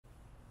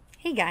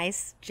Hey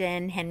guys,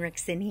 Jen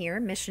Henriksen here,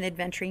 Mission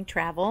Adventuring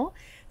Travel,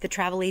 the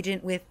travel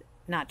agent with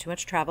not too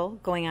much travel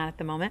going on at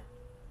the moment.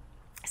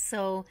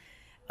 So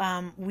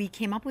we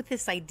came up with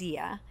this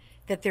idea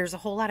that there's a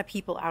whole lot of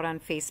people out on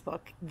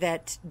Facebook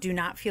that do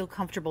not feel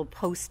comfortable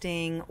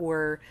posting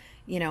or,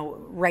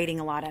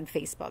 writing a lot on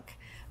Facebook.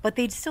 But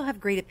they still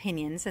have great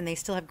opinions and they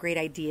still have great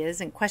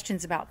ideas and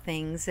questions about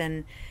things.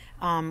 And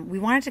we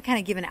wanted to kind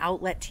of give an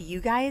outlet to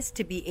you guys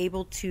to be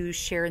able to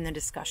share in the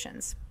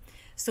discussions.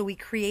 So we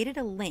created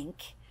a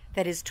link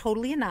that is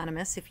totally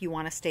anonymous if you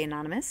want to stay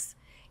anonymous.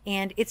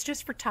 And it's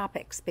just for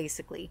topics,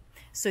 basically.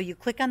 So you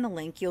click on the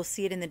link. You'll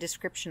see it in the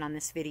description on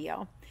this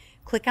video.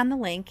 Click on the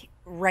link,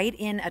 write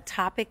in a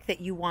topic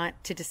that you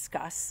want to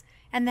discuss,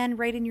 and then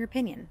write in your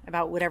opinion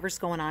about whatever's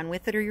going on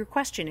with it or your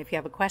question if you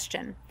have a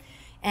question.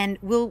 And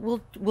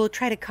we'll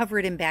try to cover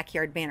it in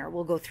Backyard Banter.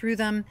 We'll go through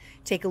them,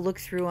 take a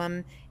look through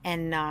them,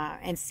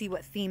 and see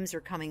what themes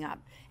are coming up.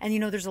 And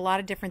there's a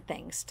lot of different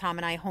things. Tom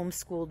and I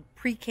homeschooled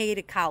pre-K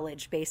to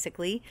college,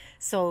 basically.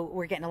 So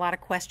we're getting a lot of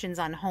questions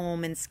on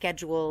home and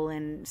schedule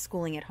and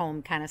schooling at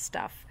home kind of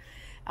stuff.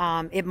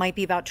 It might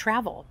be about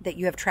travel, that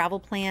you have travel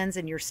plans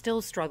and you're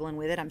still struggling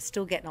with it. I'm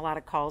still getting a lot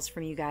of calls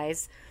from you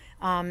guys.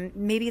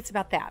 Maybe it's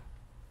about that.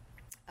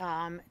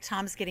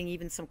 Tom's getting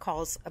even some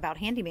calls about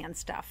handyman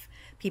stuff.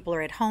 People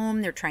are at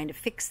home, they're trying to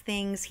fix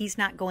things. He's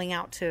not going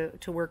out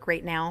to work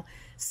right now.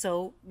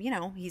 So,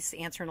 he's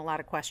answering a lot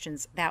of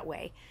questions that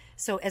way.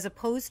 So as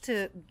opposed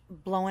to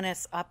blowing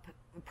us up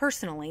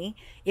personally,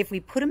 if we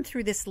put them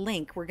through this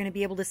link, we're going to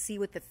be able to see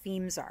what the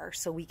themes are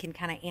so we can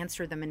kind of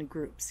answer them in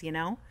groups,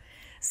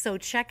 So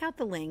check out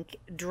the link,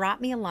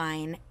 drop me a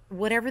line,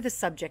 whatever the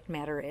subject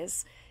matter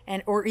is,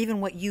 or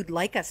even what you'd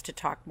like us to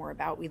talk more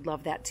about. We'd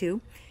love that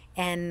too.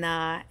 And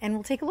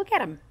we'll take a look at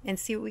them and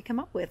see what we come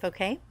up with,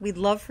 okay? We'd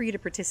love for you to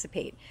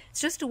participate.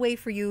 It's just a way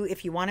for you,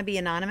 if you want to be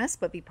anonymous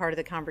but be part of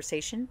the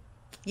conversation,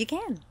 you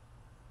can.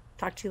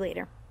 Talk to you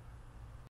later.